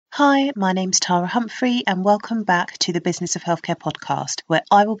Hi, my name's Tara Humphrey and welcome back to the Business of Healthcare podcast, where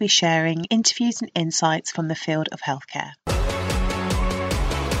I will be sharing interviews and insights from the field of healthcare.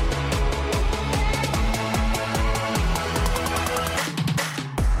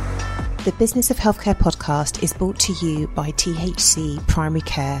 The Business of Healthcare podcast is brought to you by THC Primary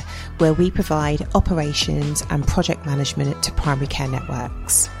Care, where we provide operations and project management to primary care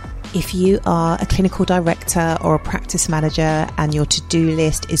networks. If you are a clinical director or a practice manager and your to-do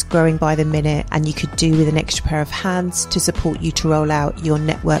list is growing by the minute and you could do with an extra pair of hands to support you to roll out your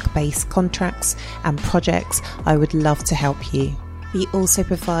network-based contracts and projects, I would love to help you. We also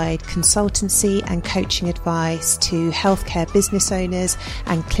provide consultancy and coaching advice to healthcare business owners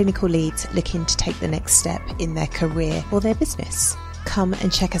and clinical leads looking to take the next step in their career or their business. Come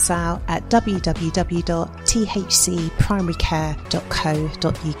and check us out at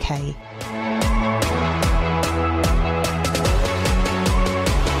www.thcprimarycare.co.uk.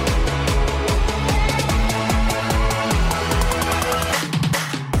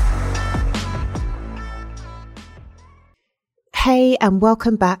 Hey, and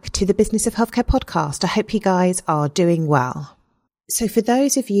welcome back to the Business of Healthcare podcast. I hope you guys are doing well. So for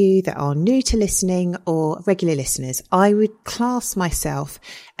those of you that are new to listening or regular listeners, I would class myself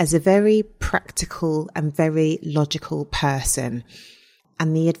as a very practical and very logical person.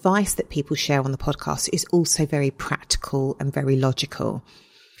 And the advice that people share on the podcast is also very practical and very logical.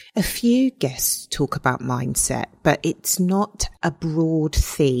 A few guests talk about mindset, but it's not a broad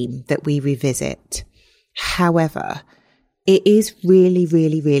theme that we revisit. However, it is really,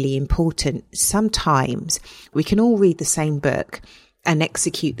 really, really important. Sometimes we can all read the same book and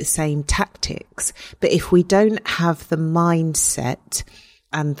execute the same tactics, but if we don't have the mindset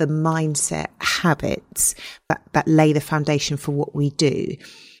and the mindset habits that lay the foundation for what we do,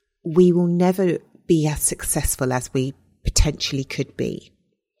 we will never be as successful as we potentially could be.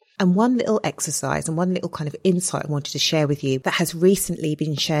 And one little exercise and one little kind of insight I wanted to share with you that has recently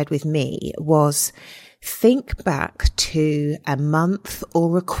been shared with me was think back to a month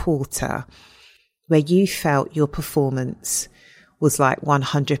or a quarter where you felt your performance was like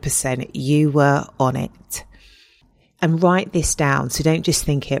 100%. You were on it. And write this down. So don't just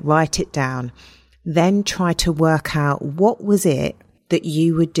think it, write it down. Then try to work out what was it that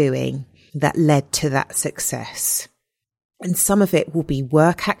you were doing that led to that success. And some of it will be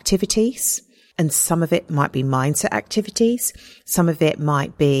work activities. And some of it might be mindset activities. Some of it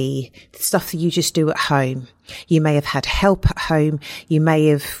might be stuff that you just do at home. You may have had help at home. You may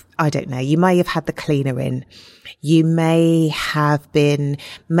have, you may have had the cleaner in. You may have been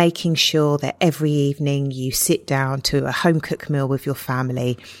making sure that every evening you sit down to a home cooked meal with your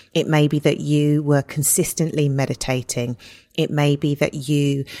family. It may be that you were consistently meditating. It may be that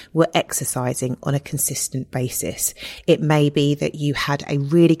you were exercising on a consistent basis. It may be that you had a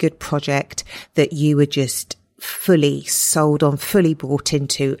really good project that you were just fully sold on, fully bought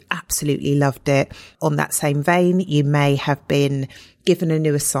into, absolutely loved it. On that same vein, you may have been given a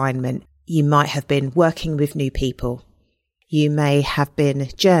new assignment. You might have been working with new people. You may have been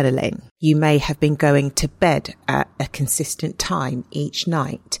journaling. You may have been going to bed at a consistent time each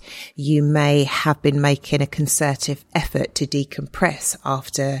night. You may have been making a concerted effort to decompress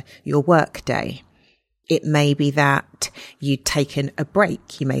after your work day. It may be that you'd taken a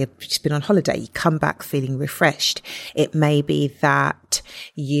break. You may have just been on holiday. You come back feeling refreshed. It may be that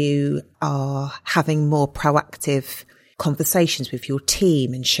you are having more proactive conversations with your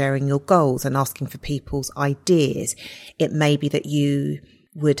team and sharing your goals and asking for people's ideas. It may be that you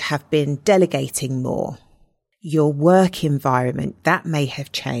would have been delegating more. Your work environment, that may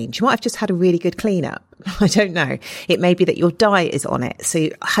have changed. You might have just had a really good cleanup. I don't know. It may be that your diet is on it. So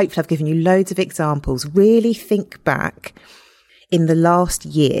hopefully I've given you loads of examples. Really think back in the last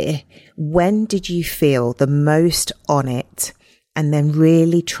year. When did you feel the most on it? And then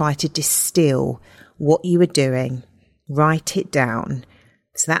really try to distill what you were doing. Write it down.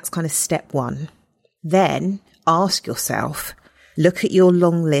 So that's kind of step one. Then ask yourself, look at your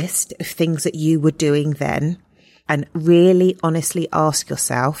long list of things that you were doing then and really honestly ask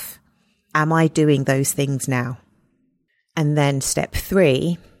yourself, am I doing those things now? And then step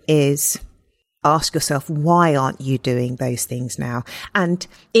three is ask yourself, why aren't you doing those things now? And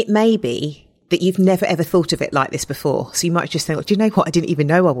it may be that you've never ever thought of it like this before. So you might just think, well, do you know what? I didn't even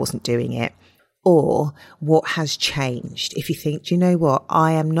know I wasn't doing it. Or what has changed? If you think, do you know what?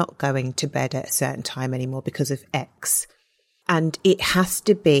 I am not going to bed at a certain time anymore because of X. And it has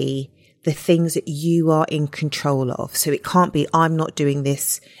to be the things that you are in control of. So it can't be, I'm not doing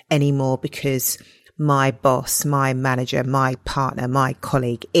this anymore because my boss, my manager, my partner, my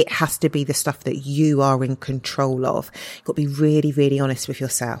colleague. It has to be the stuff that you are in control of. You've got to be really, really honest with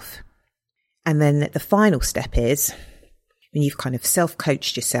yourself. And then the final step is, when you've kind of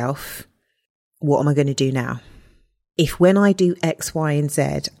self-coached yourself, what am I going to do now? If when I do X, Y, and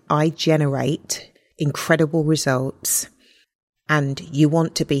Z, I generate incredible results, and you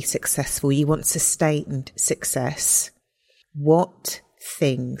want to be successful, you want sustained success, what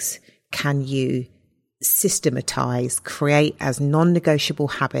things can you systematize, create as non-negotiable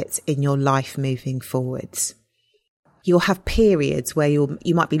habits in your life moving forwards? You'll have periods where you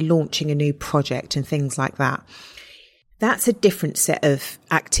might be launching a new project and things like that. That's a different set of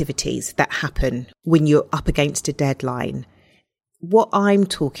activities that happen when you're up against a deadline. What I'm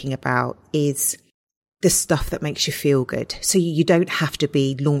talking about is the stuff that makes you feel good. So you don't have to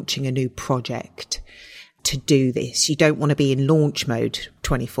be launching a new project to do this. You don't want to be in launch mode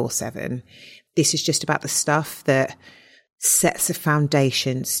 24/7. This is just about the stuff that sets the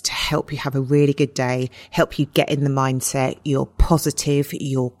foundations to help you have a really good day, help you get in the mindset. You're positive,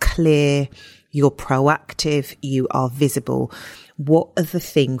 you're clear, you're proactive, you are visible. What are the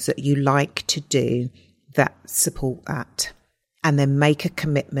things that you like to do that support that? And then make a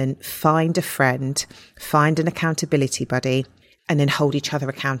commitment, find a friend, find an accountability buddy, and then hold each other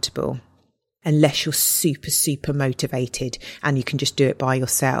accountable. Unless you're super, super motivated and you can just do it by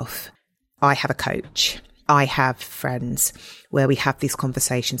yourself. I have a coach. I have friends where we have these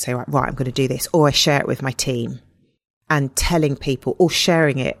conversations, say, right, I'm going to do this. Or I share it with my team, and telling people or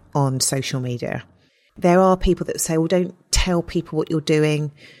sharing it on social media. There are people that say, well, don't tell people what you're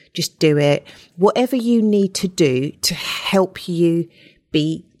doing. Just do it. Whatever you need to do to help you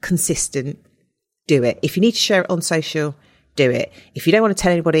be consistent, do it. If you need to share it on social, do it. If you don't want to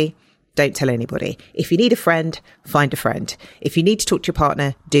tell anybody, don't tell anybody. If you need a friend, find a friend. If you need to talk to your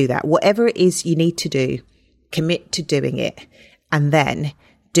partner, do that. Whatever it is you need to do, commit to doing it. And then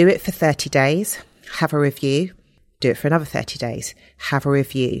do it for 30 days, have a review, do it for another 30 days, have a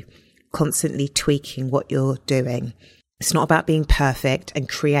review, constantly tweaking what you're doing. It's not about being perfect and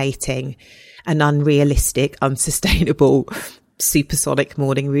creating an unrealistic, unsustainable, supersonic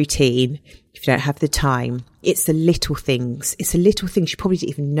morning routine if you don't have the time. It's the little things. It's the little things you probably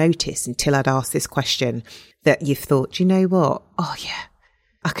didn't even notice until I'd asked this question, that you've thought, you know what? Oh yeah,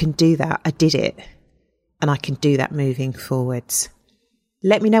 I can do that. I did it. And I can do that moving forwards.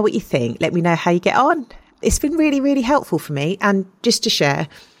 Let me know what you think. Let me know how you get on. It's been really, really helpful for me. And just to share,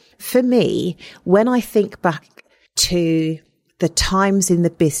 for me, when I think back to the times in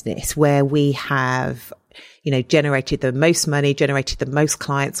the business where we have, generated the most money, generated the most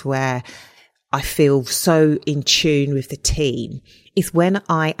clients, where I feel so in tune with the team, is when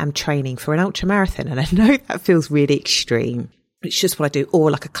I am training for an ultramarathon. And I know that feels really extreme. It's just what I do, or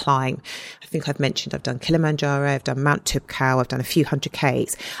like a climb. I think I've mentioned I've done Kilimanjaro, I've done Mount Toubkal, I've done a few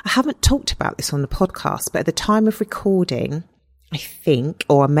 100Ks. I haven't talked about this on the podcast, but at the time of recording, I think,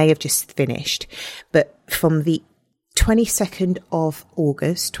 or I may have just finished, but from the 22nd of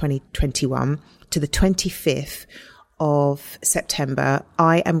August 2021 to the 25th of September,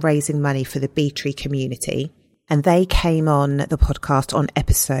 I am raising money for the Bee Tree community. And they came on the podcast on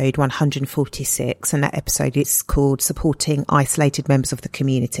episode 146. And that episode is called Supporting Isolated Members of the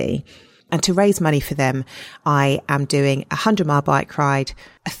Community. And to raise money for them, I am doing a 100-mile bike ride,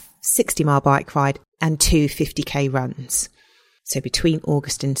 a 60-mile bike ride, and 2 50K runs. So between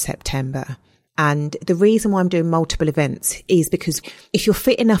August and September. And the reason why I'm doing multiple events is because if you're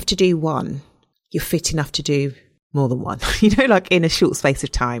fit enough to do one, you're fit enough to do more than one, like in a short space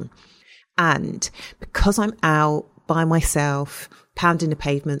of time. And because I'm out by myself, pounding the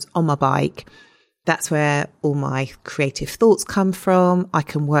pavements on my bike, that's where all my creative thoughts come from. I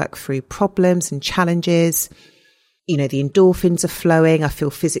can work through problems and challenges. The endorphins are flowing. I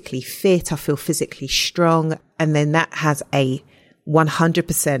feel physically fit. I feel physically strong. And then that has a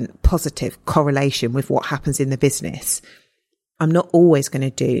 100% positive correlation with what happens in the business. I'm not always going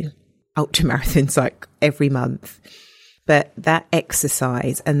to do ultramarathons like every month. But that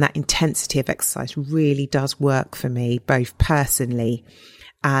exercise and that intensity of exercise really does work for me, both personally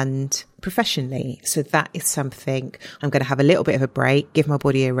and professionally. So that is something I'm going to have a little bit of a break, give my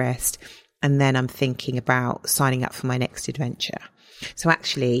body a rest. And then I'm thinking about signing up for my next adventure. So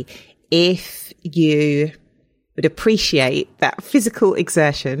actually, if you would appreciate that physical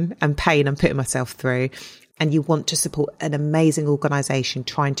exertion and pain I'm putting myself through, and you want to support an amazing organisation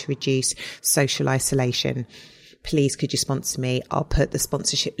trying to reduce social isolation, please could you sponsor me? I'll put the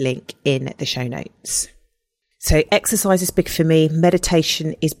sponsorship link in the show notes. So exercise is big for me.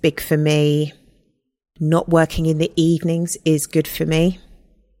 Meditation is big for me. Not working in the evenings is good for me.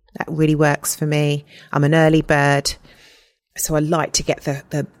 That really works for me. I'm an early bird. So I like to get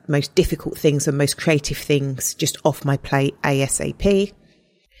the most difficult things and most creative things just off my plate ASAP.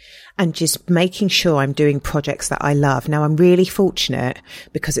 And just making sure I'm doing projects that I love. Now, I'm really fortunate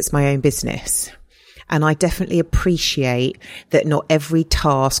because it's my own business. And I definitely appreciate that not every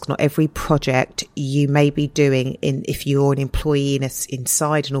task, not every project you may be doing if you're an employee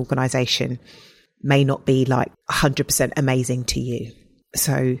inside an organisation may not be like 100% amazing to you.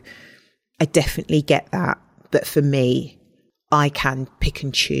 So I definitely get that. But for me, I can pick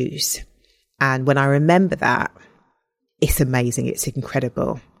and choose. And when I remember that, it's amazing. It's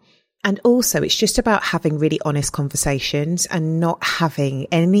incredible. And also, it's just about having really honest conversations and not having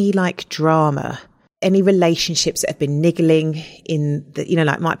any like drama, any relationships that have been niggling in the,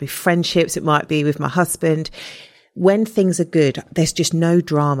 like might be friendships, it might be with my husband. When things are good, there's just no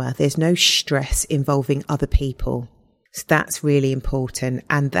drama. There's no stress involving other people. So that's really important.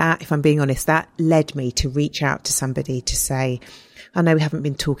 And that, if I'm being honest, that led me to reach out to somebody to say, I know we haven't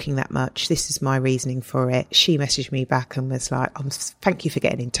been talking that much. This is my reasoning for it. She messaged me back and was like, thank you for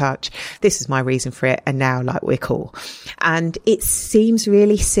getting in touch. This is my reason for it. And now like we're cool. And it seems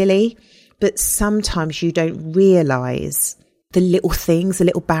really silly, but sometimes you don't realize the little things, the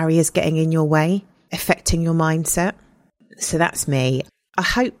little barriers getting in your way, affecting your mindset. So that's me. I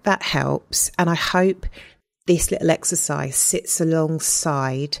hope that helps. And I hope this little exercise sits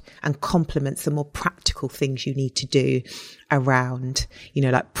alongside and complements the more practical things you need to do around,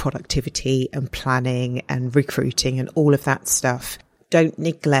 like productivity and planning and recruiting and all of that stuff. Don't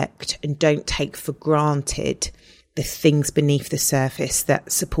neglect and don't take for granted the things beneath the surface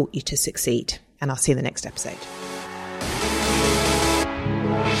that support you to succeed. And I'll see you in the next episode.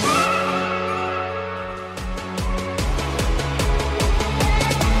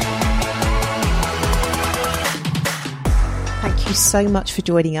 Thank you so much for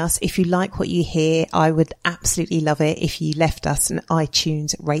joining us. If you like what you hear, I would absolutely love it if you left us an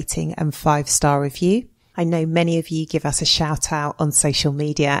iTunes rating and 5-star review. I know many of you give us a shout out on social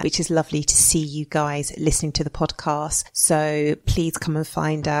media, which is lovely to see you guys listening to the podcast. So please come and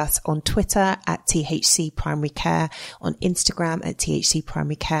find us on Twitter at THC Primary Care, on Instagram at THC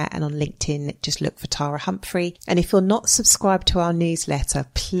Primary Care, and on LinkedIn, just look for Tara Humphrey. And if you're not subscribed to our newsletter,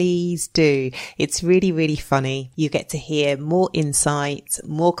 please do. It's really, really funny. You get to hear more insights,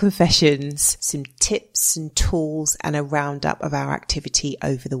 more confessions, some tips and tools, and a roundup of our activity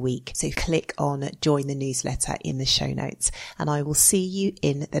over the week. So click on join the newsletter in the show notes, and I will see you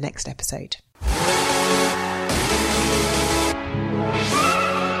in the next episode.